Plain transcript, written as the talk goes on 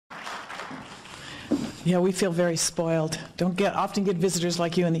Yeah, we feel very spoiled. Don't often get visitors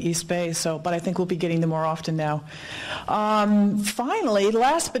like you in the East Bay, but I think we'll be getting them more often now. Finally,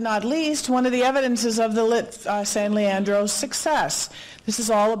 last but not least, one of the evidences of the LIT San Leandro's success. This is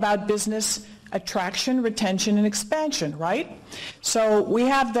all about business attraction, retention, and expansion, right? So we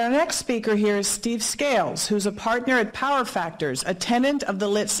have the next speaker here is Steve Scales, who's a partner at Power Factors, a tenant of the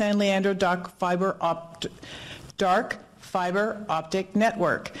LIT San Leandro Dark Fiber Optic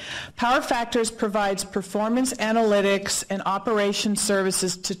Network. Power Factors provides performance analytics and operation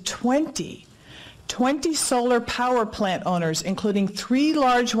services to 20 solar power plant owners, including 3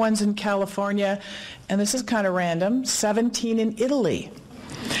 large ones in California, and this is kind of random, 17 in Italy.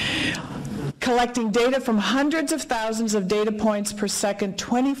 Collecting data from hundreds of thousands of data points per second,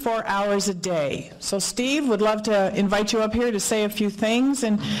 24 hours a day. So Steve, would love to invite you up here to say a few things,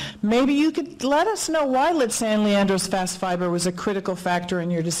 and maybe you could let us know why LIT San Leandro's fast fiber was a critical factor in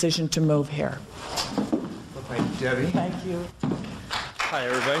your decision to move here. Well, thank you, Debbie. Thank you. Hi,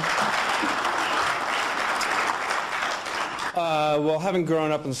 everybody. Well, having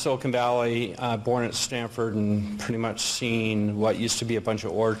grown up in Silicon Valley, born at Stanford, and pretty much seen what used to be a bunch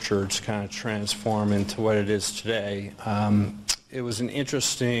of orchards kind of transform into what it is today, it was an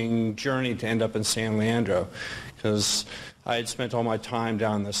interesting journey to end up in San Leandro, because I had spent all my time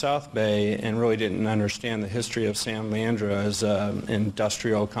down in the South Bay and really didn't understand the history of San Leandro as an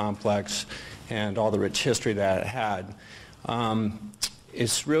industrial complex and all the rich history that it had.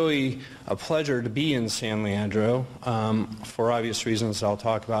 It's really a pleasure to be in San Leandro for obvious reasons I'll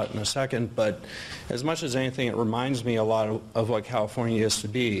talk about in a second, but as much as anything, it reminds me a lot of what California used to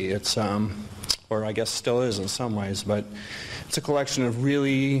be. It's, or I guess still is in some ways, but it's a collection of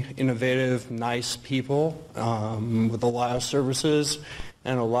really innovative, nice people with a lot of services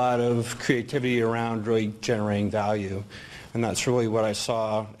and a lot of creativity around really generating value. And that's really what I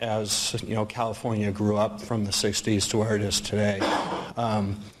saw as, California grew up from the 60s to where it is today.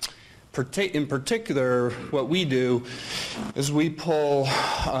 In particular, what we do is we pull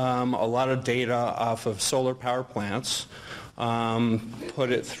a lot of data off of solar power plants, put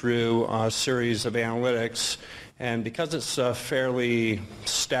it through a series of analytics, and because it's a fairly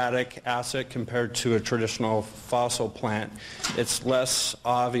static asset compared to a traditional fossil plant, it's less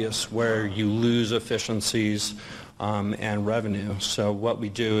obvious where you lose efficiencies and revenue. So what we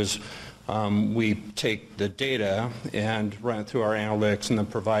do is we take the data and run it through our analytics and then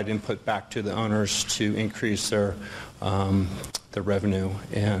provide input back to the owners to increase their revenue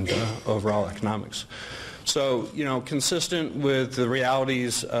and overall economics. So, consistent with the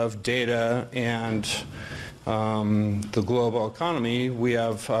realities of data and the global economy, we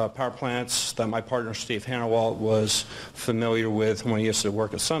have power plants that my partner Steve Hannawalt was familiar with when he used to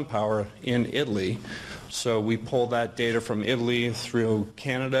work at SunPower in Italy. So we pull that data from Italy through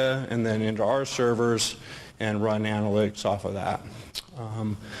Canada and then into our servers and run analytics off of that.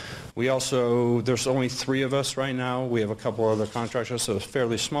 There's only 3 of us right now. We have a couple other contractors, so it's a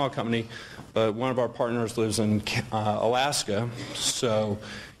fairly small company, but one of our partners lives in Alaska, so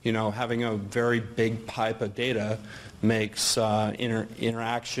having a very big pipe of data makes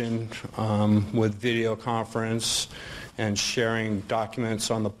interaction with video conference and sharing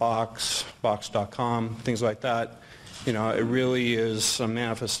documents on the box.com, things like that. It really is a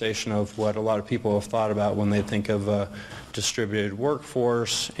manifestation of what a lot of people have thought about when they think of a distributed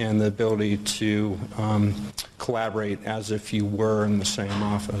workforce and the ability to collaborate as if you were in the same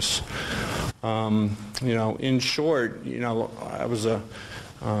office. In short, I was a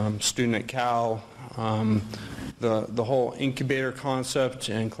student at Cal. The whole incubator concept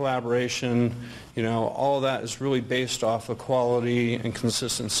and collaboration, all of that is really based off the quality and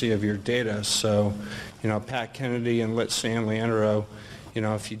consistency of your data. So, Pat Kennedy and LIT San Leandro,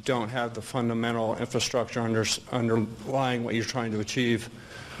 if you don't have the fundamental infrastructure underlying what you're trying to achieve,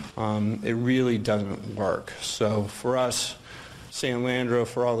 it really doesn't work. So for us, San Leandro,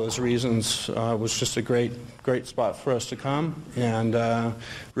 for all those reasons, was just a great spot for us to come, and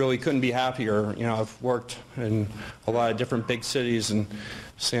really couldn't be happier. I've worked in a lot of different big cities, and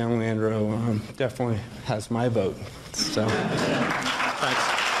San Leandro definitely has my vote. So, thanks.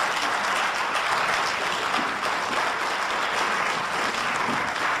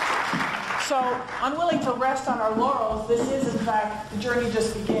 So, unwilling to rest on our laurels, this is, in fact, the journey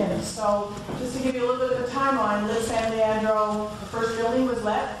just begins. So, just to give you a little bit of a timeline, LIT San Leandro, the first building was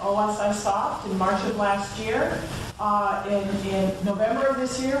let, OSIsoft, in March of last year. In November of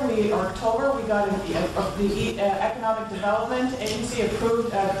this year, October, we got the Economic Development Agency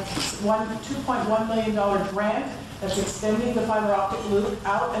approved a $2.1 million grant that's extending the fiber optic loop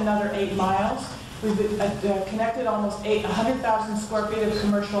out another 8 miles. We've connected almost 100,000 square feet of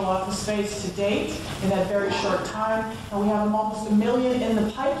commercial office space to date in that very short time, and we have almost 1 million in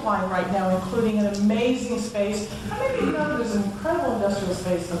the pipeline right now, including an amazing space. How many of you know there's an incredible industrial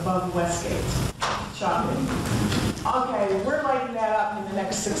space above Westgate shopping? Okay, we're lighting that up in the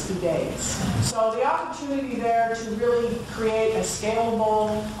next 60 days. So the opportunity there to really create a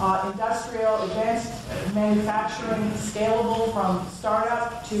scalable industrial advanced manufacturing, scalable from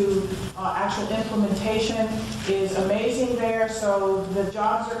startup to actual implementation is amazing there. So the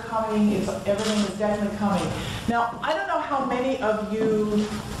jobs are coming, everything is definitely coming. Now, I don't know how many of you,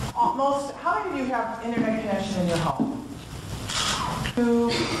 how many of you have internet connection in your home? Who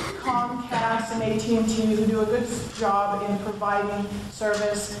Comcast and AT&T who do a good job in providing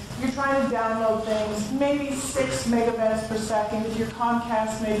service. You're trying to download things, maybe 6 megabits per second. If you're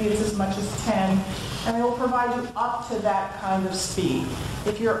Comcast, maybe it's as much as 10, and they will provide you up to that kind of speed.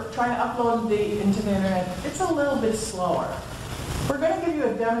 If you're trying to upload into the internet, it's a little bit slower. We're going to give you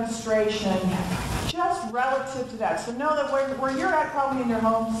a demonstration just relative to that. So know that where you're at probably in your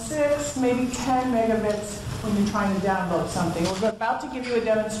home, 6, maybe 10 megabits when you're trying to download something. We're about to give you a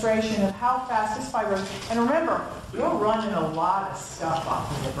demonstration of how fast this fiber is. And remember, we're running a lot of stuff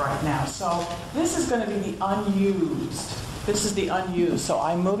off of it right now. So this is going to be the unused. This is the unused. So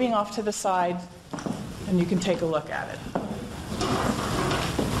I'm moving off to the side, and you can take a look at it.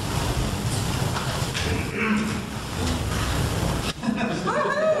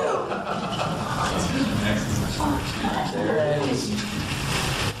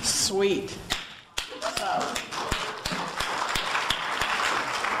 Sweet.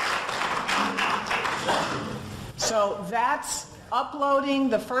 So that's uploading.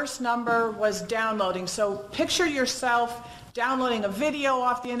 The first number was downloading. So picture yourself downloading a video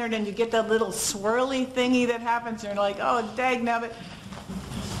off the internet and you get that little swirly thingy that happens and you're like, oh, dagnabbit.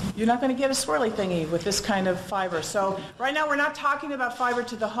 You're not going to get a swirly thingy with this kind of fiber. So right now we're not talking about fiber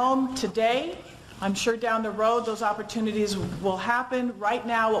to the home today. I'm sure down the road those opportunities will happen. Right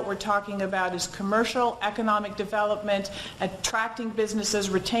now what we're talking about is commercial economic development, attracting businesses,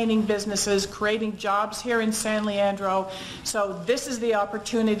 retaining businesses, creating jobs here in San Leandro. So this is the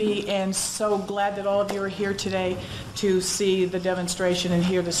opportunity, and so glad that all of you are here today to see the demonstration and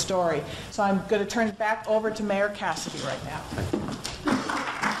hear the story. So I'm going to turn it back over to Mayor Cassidy right now.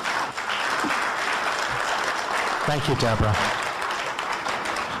 Thank you, Deborah.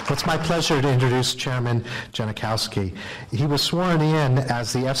 It's my pleasure to introduce Chairman Genachowski. He was sworn in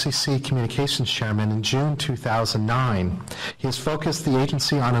as the FCC Communications Chairman in June 2009. He has focused the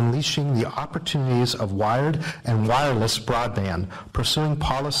agency on unleashing the opportunities of wired and wireless broadband, pursuing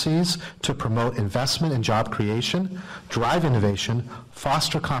policies to promote investment and job creation, drive innovation,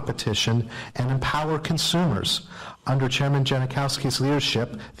 foster competition, and empower consumers. Under Chairman Genachowski's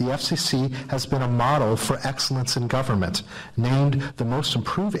leadership, the FCC has been a model for excellence in government, named the most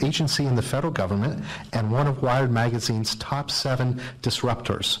improved agency in the federal government and one of Wired Magazine's top 7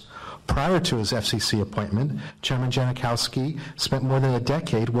 disruptors. Prior to his FCC appointment, Chairman Genachowski spent more than a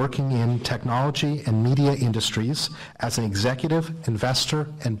decade working in technology and media industries as an executive, investor,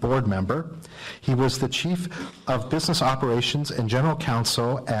 and board member. He was the Chief of Business Operations and General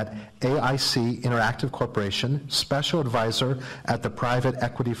Counsel at AIC Interactive Corporation, Special Advisor at the private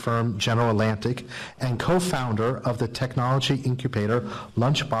equity firm General Atlantic, and co-founder of the technology incubator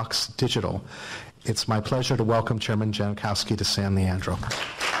Lunchbox Digital. It's my pleasure to welcome Chairman Genachowski to San Leandro.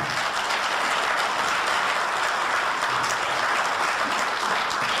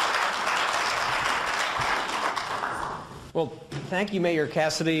 Well, thank you, Mayor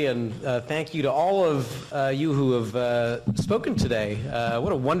Cassidy, and thank you to all of you who have spoken today.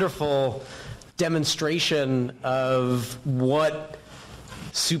 What a wonderful demonstration of what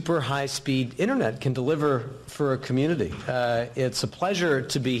super high-speed internet can deliver for a community. It's a pleasure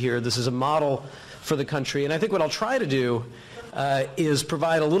to be here. This is a model for the country, and I think what I'll try to do is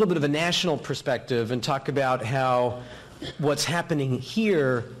provide a little bit of a national perspective and talk about how what's happening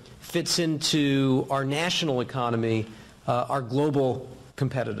here fits into our national economy, our global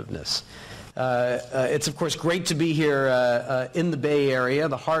competitiveness. It's, of course, great to be here in the Bay Area,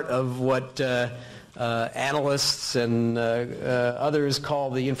 the heart of what analysts and others call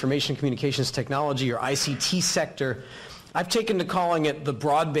the information communications technology or ICT sector. I've taken to calling it the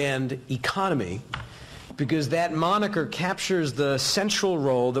broadband economy because that moniker captures the central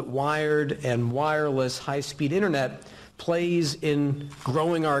role that wired and wireless high-speed internet plays in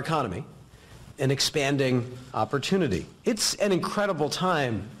growing our economy and expanding opportunity. It's an incredible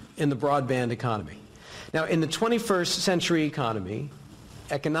time in the broadband economy. Now, in the 21st century economy,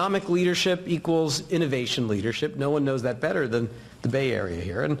 Economic leadership equals innovation leadership. No one knows that better than the Bay Area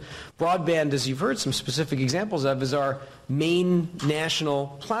here. And broadband, as you've heard some specific examples of, is our main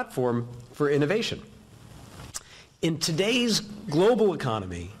national platform for innovation. In today's global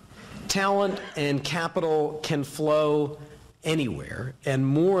economy, talent and capital can flow anywhere, and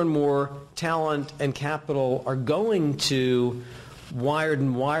more talent and capital are going to wired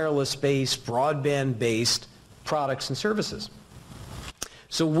and wireless-based, broadband-based products and services.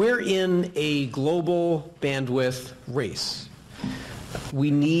 So we're in a global bandwidth race.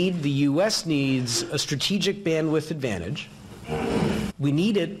 The U.S. needs a strategic bandwidth advantage. We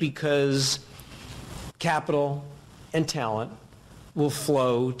need it because capital and talent will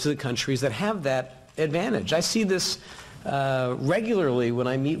flow to the countries that have that advantage. I see this regularly when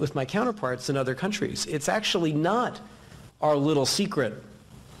I meet with my counterparts in other countries. It's actually not our little secret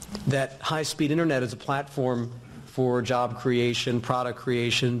that high-speed internet is a platform for job creation, product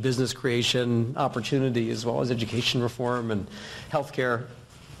creation, business creation, opportunity, as well as education reform and healthcare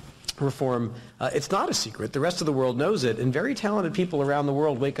reform. It's not a secret. The rest of the world knows it, and very talented people around the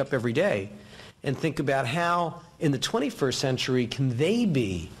world wake up every day and think about how, in the 21st century, can they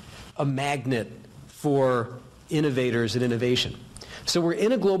be a magnet for innovators and innovation. So we're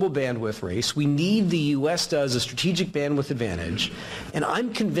in a global bandwidth race. We need, the U.S. does, a strategic bandwidth advantage, and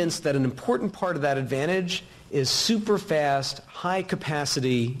I'm convinced that an important part of that advantage is super fast, high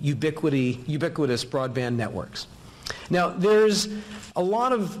capacity, ubiquitous broadband networks. Now, there's a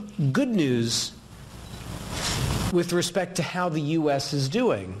lot of good news with respect to how the U.S. is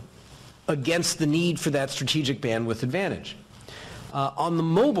doing against the need for that strategic bandwidth advantage. On the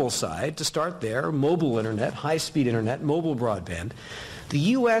mobile side, to start there, mobile internet, high-speed internet, mobile broadband, the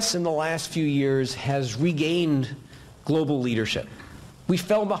U.S. in the last few years has regained global leadership. We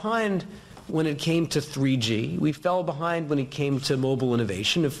fell behind when it came to 3G. We fell behind when it came to mobile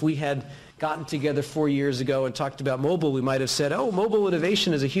innovation. If we had gotten together 4 years ago and talked about mobile, we might have said, oh, mobile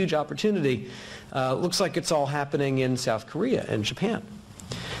innovation is a huge opportunity. Looks like it's all happening in South Korea and Japan.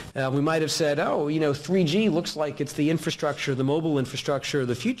 We might have said, 3G looks like it's the infrastructure, the mobile infrastructure of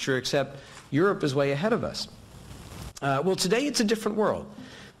the future, except Europe is way ahead of us. Well, today it's a different world.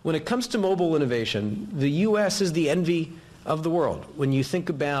 When it comes to mobile innovation, the U.S. is the envy of the world. When you think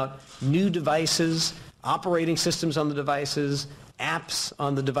about new devices, operating systems on the devices, apps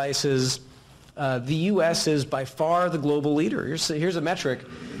on the devices, the U.S. is by far the global leader. Here's a metric.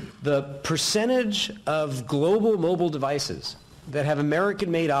 The percentage of global mobile devices that have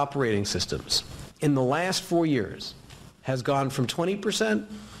American-made operating systems in the last 4 years has gone from 20%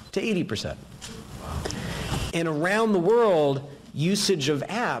 to 80%. And around the world, usage of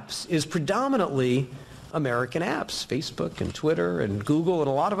apps is predominantly American apps, Facebook and Twitter and Google and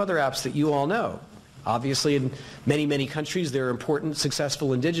a lot of other apps that you all know. Obviously, in many, many countries, there are important,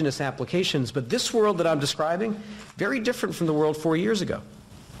 successful indigenous applications, but this world that I'm describing, very different from the world 4 years ago.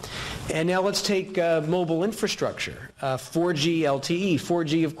 And now let's take mobile infrastructure, 4G LTE.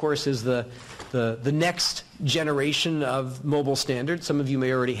 4G, of course, is the next generation of mobile standards. Some of you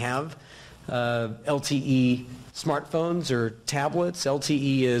may already have LTE smartphones or tablets.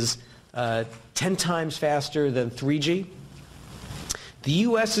 LTE is 10 times faster than 3G. The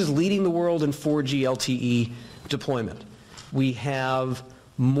U.S. is leading the world in 4G LTE deployment. We have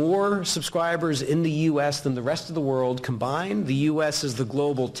more subscribers in the U.S. than the rest of the world combined. The U.S. is the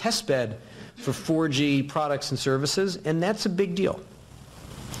global testbed for 4G products and services, and that's a big deal.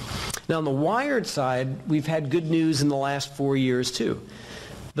 Now, on the wired side, we've had good news in the last 4 years, too.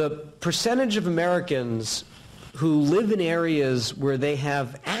 The percentage of Americans who live in areas where they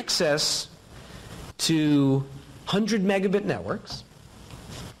have access to 100 megabit networks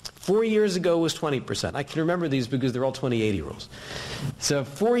 4 years ago was 20%. I can remember these because they're all 20/80 rules. So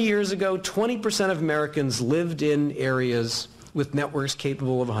 4 years ago, 20% of Americans lived in areas with networks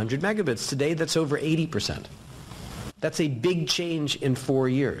capable of 100 megabits. Today, that's over 80%. That's a big change in 4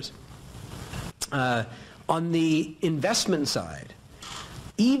 years. On the investment side,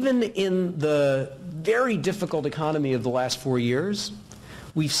 even in the very difficult economy of the last 4 years,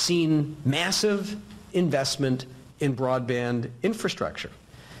 we've seen massive investment in broadband infrastructure.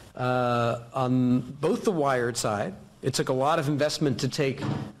 On both the wired side, it took a lot of investment to take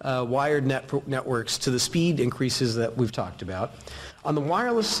wired networks to the speed increases that we've talked about. On the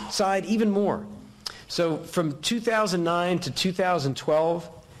wireless side, even more. So from 2009 to 2012,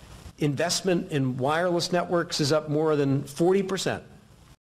 investment in wireless networks is up more than 40%.